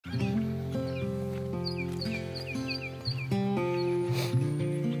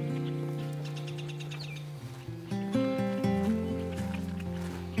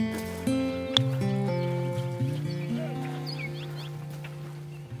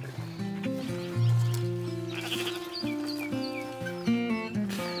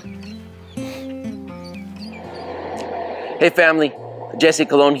Hey family, Jesse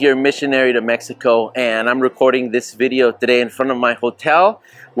Colon here, missionary to Mexico, and I'm recording this video today in front of my hotel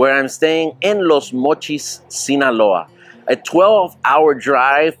where I'm staying in Los Mochis, Sinaloa. A 12-hour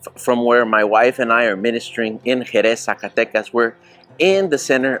drive from where my wife and I are ministering in Jerez, Zacatecas. We're in the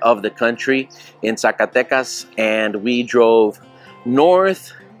center of the country in Zacatecas, and we drove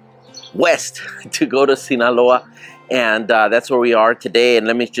northwest to go to Sinaloa, and that's where we are today. And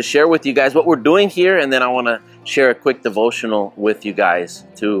let me just share with you guys what we're doing here, and then I want to share a quick devotional with you guys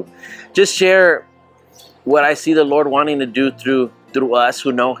to just share what I see the Lord wanting to do through us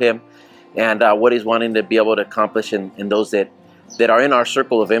who know Him, and what He's wanting to be able to accomplish in those that are in our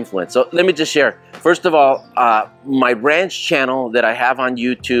circle of influence. So let me just share. First of all, my ranch channel that I have on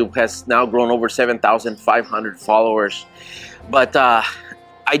YouTube has now grown over 7,500 followers. But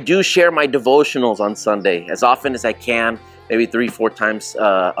I do share my devotionals on Sunday as often as I can, maybe 3-4 times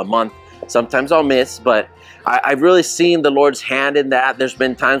a month. Sometimes I'll miss, but I've really seen the Lord's hand in that. There's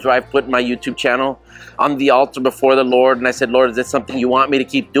been times where I've put my YouTube channel on the altar before the Lord, and I said, Lord, is this something you want me to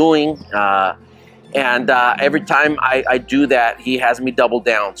keep doing? Every time I do that, He has me double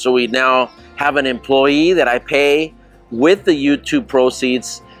down. So we now have an employee that I pay with the YouTube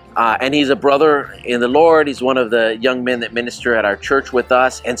proceeds, and he's a brother in the Lord. He's one of the young men that minister at our church with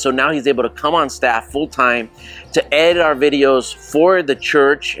us, and so now he's able to come on staff full-time to edit our videos for the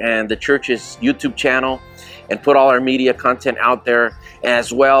church and the church's YouTube channel, and put all our media content out there,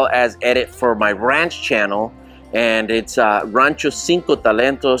 as well as edit for my ranch channel. And it's Rancho Cinco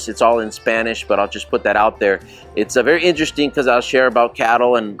Talentos. It's all in Spanish, but I'll just put that out there. It's very interesting because I'll share about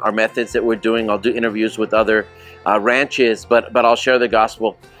cattle and our methods that we're doing. I'll do interviews with other ranches, but I'll share the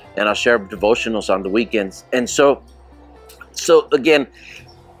gospel, and I'll share devotionals on the weekends. And so again,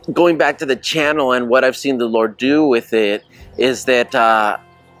 going back to the channel and what I've seen the Lord do with it is that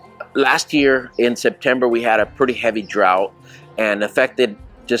last year in September, we had a pretty heavy drought and affected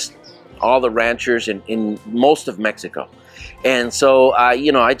just all the ranchers in most of Mexico. And so,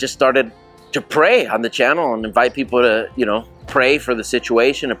 I just started to pray on the channel and invite people to, pray for the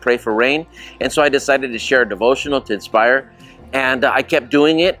situation and pray for rain. And so I decided to share a devotional to inspire. And I kept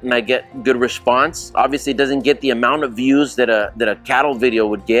doing it, and I get good response. Obviously, it doesn't get the amount of views that a cattle video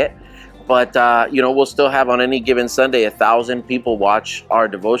would get. But, we'll still have on any given Sunday 1,000 people watch our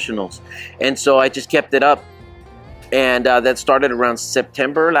devotionals. And so I just kept it up. And that started around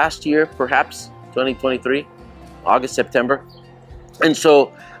September last year, perhaps 2023, August, September. And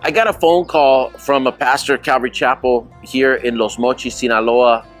so I got a phone call from a pastor at Calvary Chapel here in Los Mochis,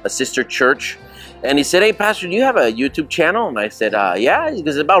 Sinaloa, a sister church. And he said, hey, Pastor, do you have a YouTube channel? And I said, yeah. He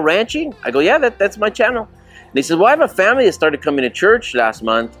goes, is it about ranching? I go, yeah, that's my channel. And he said, well, I have a family that started coming to church last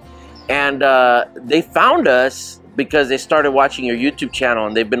month. And they found us because they started watching your YouTube channel,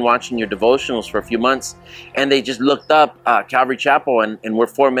 and they've been watching your devotionals for a few months, and they just looked up Calvary Chapel, and we're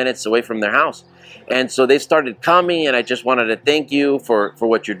 4 minutes away from their house. And so they started coming, and I just wanted to thank you for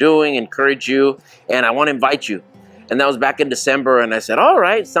what you're doing, encourage you, and I want to invite you. And that was back in December, and I said, all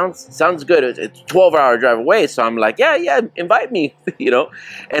right, sounds good. It's a 12-hour drive away, so I'm like, yeah, invite me,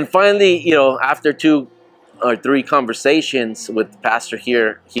 And finally, after 2 or 3 conversations with the pastor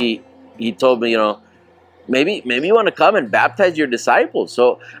here, he told me, maybe you want to come and baptize your disciples.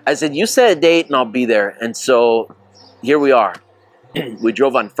 So I said, you set a date and I'll be there. And so here we are. We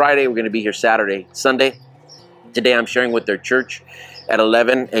drove on Friday. We're going to be here Saturday, Sunday. Today I'm sharing with their church at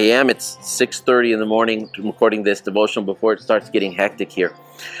 11 a.m. It's 6:30 in the morning. I'm recording this devotional before it starts getting hectic here.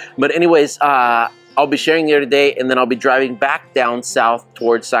 But anyways, I'll be sharing there today, and then I'll be driving back down south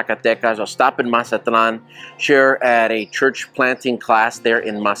towards Zacatecas. I'll stop in Mazatlan, share at a church planting class there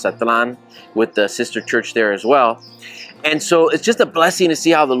in Mazatlan with the sister church there as well. And so it's just a blessing to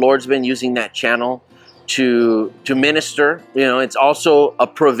see how the Lord's been using that channel to minister. It's also a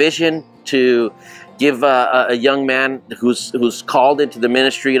provision to give a young man who's called into the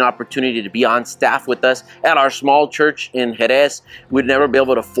ministry an opportunity to be on staff with us at our small church in Jerez. We'd never be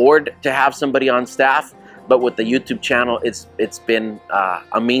able to afford to have somebody on staff, but with the YouTube channel, it's been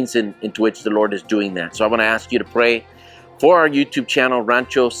a means into which the Lord is doing that. So I want to ask you to pray for our YouTube channel,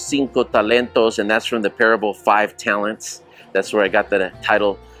 Rancho Cinco Talentos, and that's from the parable 5 talents. That's where I got the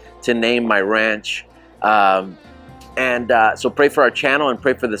title to name my ranch. So pray for our channel and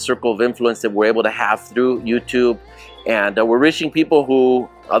pray for the circle of influence that we're able to have through YouTube. And we're reaching people who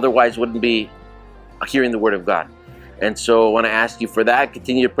otherwise wouldn't be hearing the Word of God. And so I want to ask you for that.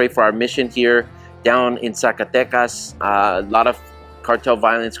 Continue to pray for our mission here down in Zacatecas. A lot of cartel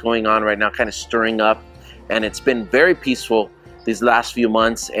violence going on right now, kind of stirring up. And it's been very peaceful these last few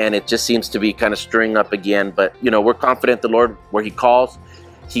months, and it just seems to be kind of stirring up again. But, we're confident the Lord, where He calls,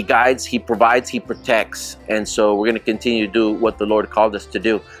 He guides, He provides, He protects. And so we're going to continue to do what the Lord called us to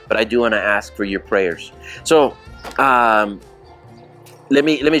do. But I do want to ask for your prayers. So let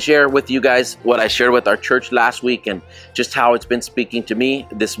me share with you guys what I shared with our church last week and just how it's been speaking to me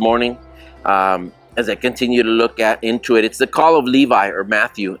this morning as I continue to look into it. It's the call of Levi or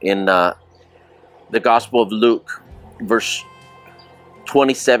Matthew in the Gospel of Luke, verse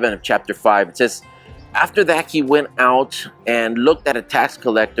 27 of chapter 5. It says, after that he went out and looked at a tax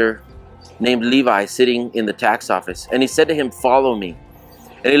collector named Levi sitting in the tax office. And he said to him, follow me.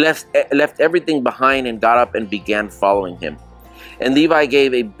 And he left everything behind and got up and began following him. And Levi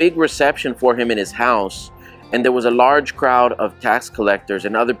gave a big reception for him in his house. And there was a large crowd of tax collectors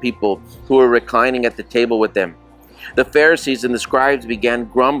and other people who were reclining at the table with them. The Pharisees and the scribes began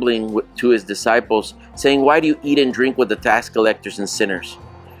grumbling to his disciples, saying, why do you eat and drink with the tax collectors and sinners?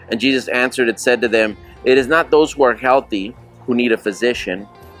 And Jesus answered and said to them, it is not those who are healthy who need a physician,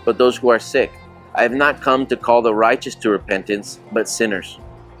 but those who are sick. I have not come to call the righteous to repentance, but sinners.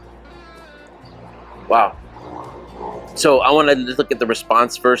 Wow. So I want to look at the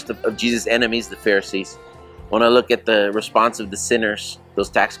response first of Jesus' enemies, the Pharisees. I want to look at the response of the sinners, those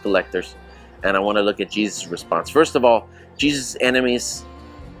tax collectors. And I want to look at Jesus' response. First of all, Jesus' enemies,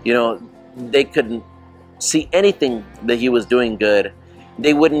 you know, they couldn't see anything that he was doing good.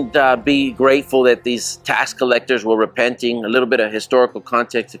 They wouldn't be grateful that these tax collectors were repenting. A little bit of historical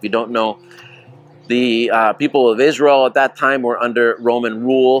context, if you don't know. The people of Israel at that time were under Roman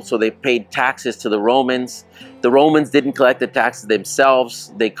rule, so they paid taxes to the Romans. The Romans didn't collect the taxes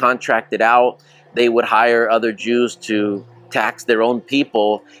themselves. They contracted out. They would hire other Jews to tax their own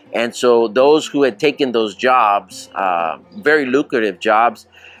people. And so those who had taken those jobs, very lucrative jobs,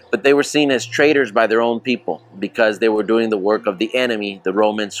 but they were seen as traitors by their own people because they were doing the work of the enemy, the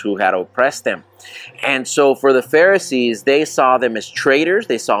Romans who had oppressed them. And so for the Pharisees, they saw them as traitors,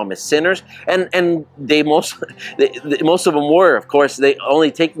 they saw them as sinners, and most of them were, of course, they only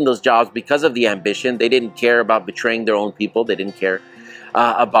taking those jobs because of the ambition. They didn't care about betraying their own people. They didn't care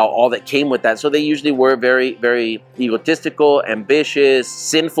about all that came with that. So they usually were very, very egotistical, ambitious,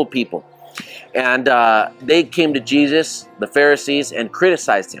 sinful people. And they came to Jesus, the Pharisees, and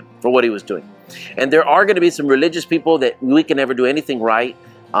criticized him for what he was doing. And there are going to be some religious people that we can never do anything right.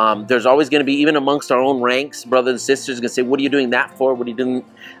 There's always going to be, even amongst our own ranks, brothers and sisters going to say, what are you doing that for? What are you doing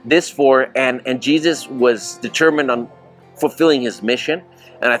this for? And Jesus was determined on fulfilling his mission.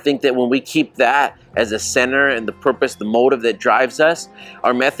 And I think that when we keep that as a center and the purpose, the motive that drives us,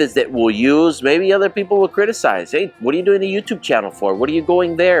 our methods that we'll use, maybe other people will criticize. Hey, what are you doing a YouTube channel for? What are you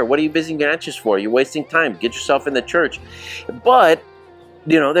going there? What are you visiting branches for? You're wasting time. Get yourself in the church. But,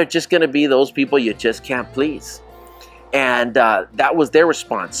 you know, they're just going to be those people you just can't please. And that was their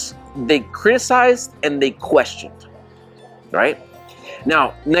response. They criticized and they questioned, right?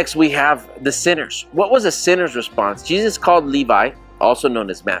 Now, next we have the sinners. What was a sinner's response? Jesus called Levi, also known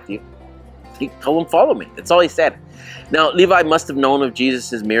as Matthew. He told him, follow me. That's all he said. Now, Levi must have known of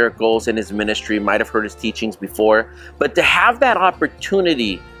Jesus' miracles and his ministry, might have heard his teachings before. But to have that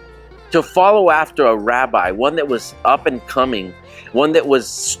opportunity to follow after a rabbi, one that was up and coming, one that was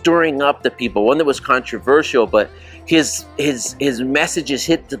stirring up the people, one that was controversial, but his messages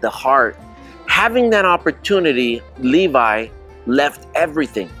hit to the heart. Having that opportunity, Levi left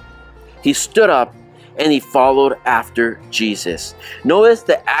everything. He stood up and he followed after Jesus. Notice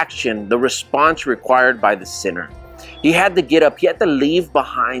the action, the response required by the sinner. He had to get up. He had to leave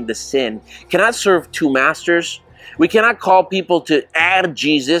behind the sin. Cannot serve two masters. We cannot call people to add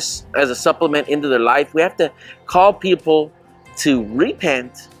Jesus as a supplement into their life. We have to call people to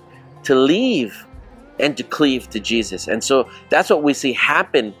repent, to leave, and to cleave to Jesus. And so that's what we see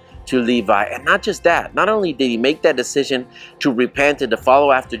happen to Levi. And not just that, not only did he make that decision to repent and to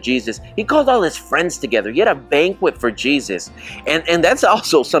follow after Jesus, he called all his friends together. He had a banquet for Jesus. And that's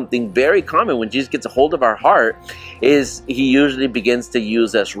also something very common when Jesus gets a hold of our heart, is he usually begins to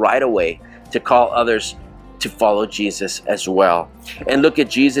use us right away to call others to follow Jesus as well. And look at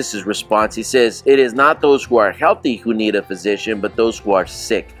Jesus' response. He says, it is not those who are healthy who need a physician, but those who are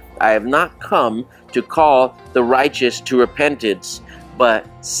sick. I have not come to call the righteous to repentance, but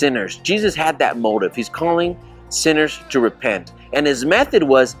sinners. Jesus had that motive. He's calling sinners to repent. And his method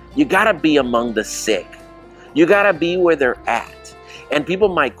was, you got to be among the sick. You got to be where they're at. And people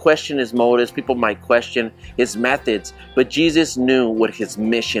might question his motives. People might question his methods. But Jesus knew what his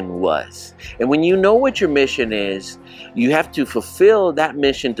mission was. And when you know what your mission is, you have to fulfill that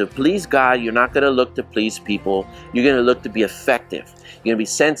mission to please God. You're not going to look to please people. You're going to look to be effective. You're going to be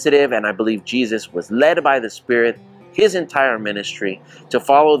sensitive. And I believe Jesus was led by the Spirit his entire ministry, to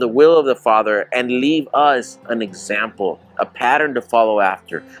follow the will of the Father and leave us an example, a pattern to follow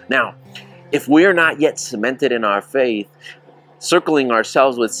after. Now, if we're not yet cemented in our faith, circling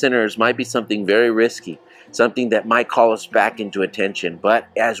ourselves with sinners might be something very risky, something that might call us back into attention. But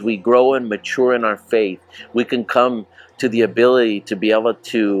as we grow and mature in our faith, we can come to the ability to be able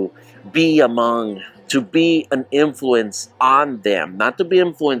to be among, to be an influence on them, not to be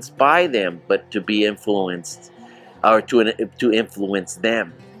influenced by them, but to be influenced, or to influence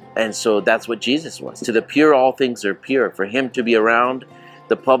them. And so that's what Jesus was. To the pure, all things are pure. For him to be around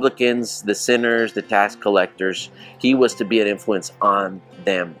the publicans, the sinners, the tax collectors, he was to be an influence on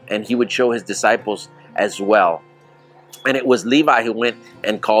them. And he would show his disciples as well. And it was Levi who went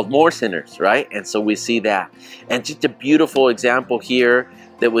and called more sinners, right? And so we see that. And just a beautiful example here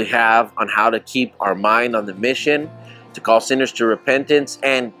that we have on how to keep our mind on the mission, to call sinners to repentance.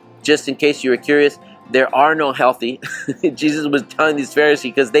 And just in case you were curious, there are no healthy. Jesus was telling these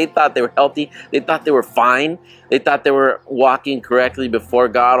Pharisees, because they thought they were healthy, they thought they were fine, they thought they were walking correctly before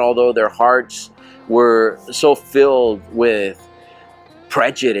God, although their hearts were so filled with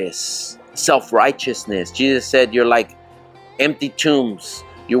prejudice, self-righteousness. Jesus said, you're like empty tombs.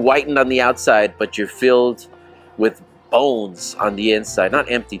 You're whitened on the outside, but you're filled with bones on the inside. Not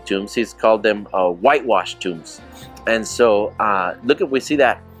empty tombs. He's called them whitewashed tombs. And so we see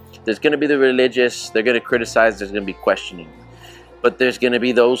that there's going to be the religious, they're going to criticize, there's going to be questioning. But there's going to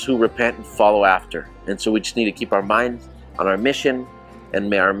be those who repent and follow after. And so we just need to keep our mind on our mission, and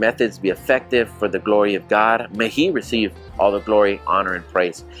may our methods be effective for the glory of God. May he receive all the glory, honor, and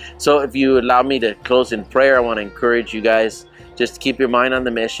praise. So if you allow me to close in prayer, I want to encourage you guys just to keep your mind on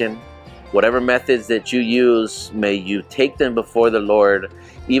the mission. Whatever methods that you use, may you take them before the Lord.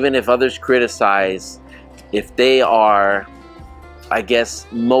 Even if others criticize, if they are, I guess,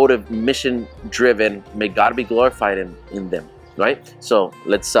 mission driven, may God be glorified in them, right? So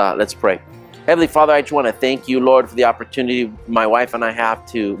let's pray. Heavenly Father, I just want to thank you, Lord, for the opportunity my wife and I have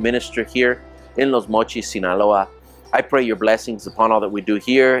to minister here in Los Mochis, Sinaloa. I pray your blessings upon all that we do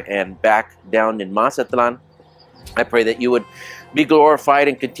here and back down in Mazatlan. I pray that you would be glorified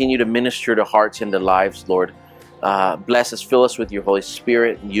and continue to minister to hearts and to lives, Lord. Bless us, fill us with your Holy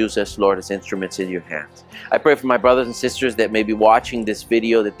Spirit, and use us, Lord, as instruments in your hands. I pray for my brothers and sisters that may be watching this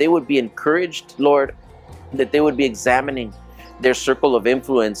video, that they would be encouraged, Lord, that they would be examining their circle of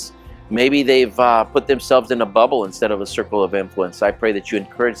influence. Maybe they've put themselves in a bubble instead of a circle of influence. I pray that you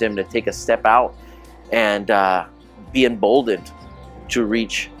encourage them to take a step out and be emboldened to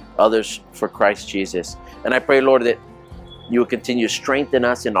reach others for Christ Jesus. And I pray, Lord, that you would continue to strengthen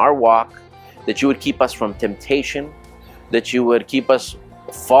us in our walk, that you would keep us from temptation, that you would keep us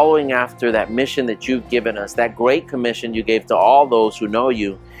following after that mission that you've given us. That great commission you gave to all those who know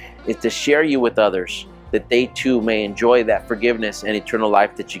you is to share you with others, that they too may enjoy that forgiveness and eternal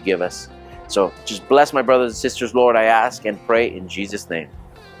life that you give us. So just bless my brothers and sisters, Lord, I ask and pray in Jesus' name.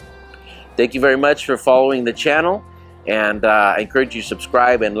 Thank you very much for following the channel, and I encourage you to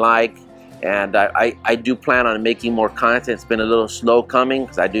subscribe and like. And I do plan on making more content. It's been a little slow coming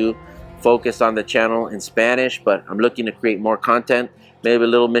because I do focus on the channel in Spanish, but I'm looking to create more content, maybe a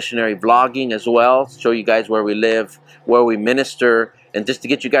little missionary vlogging as well, show you guys where we live, where we minister, and just to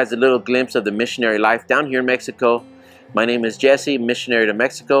get you guys a little glimpse of the missionary life down here in Mexico. My name is Jesse, missionary to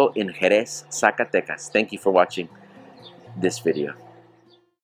Mexico in Jerez, Zacatecas. Thank you for watching this video.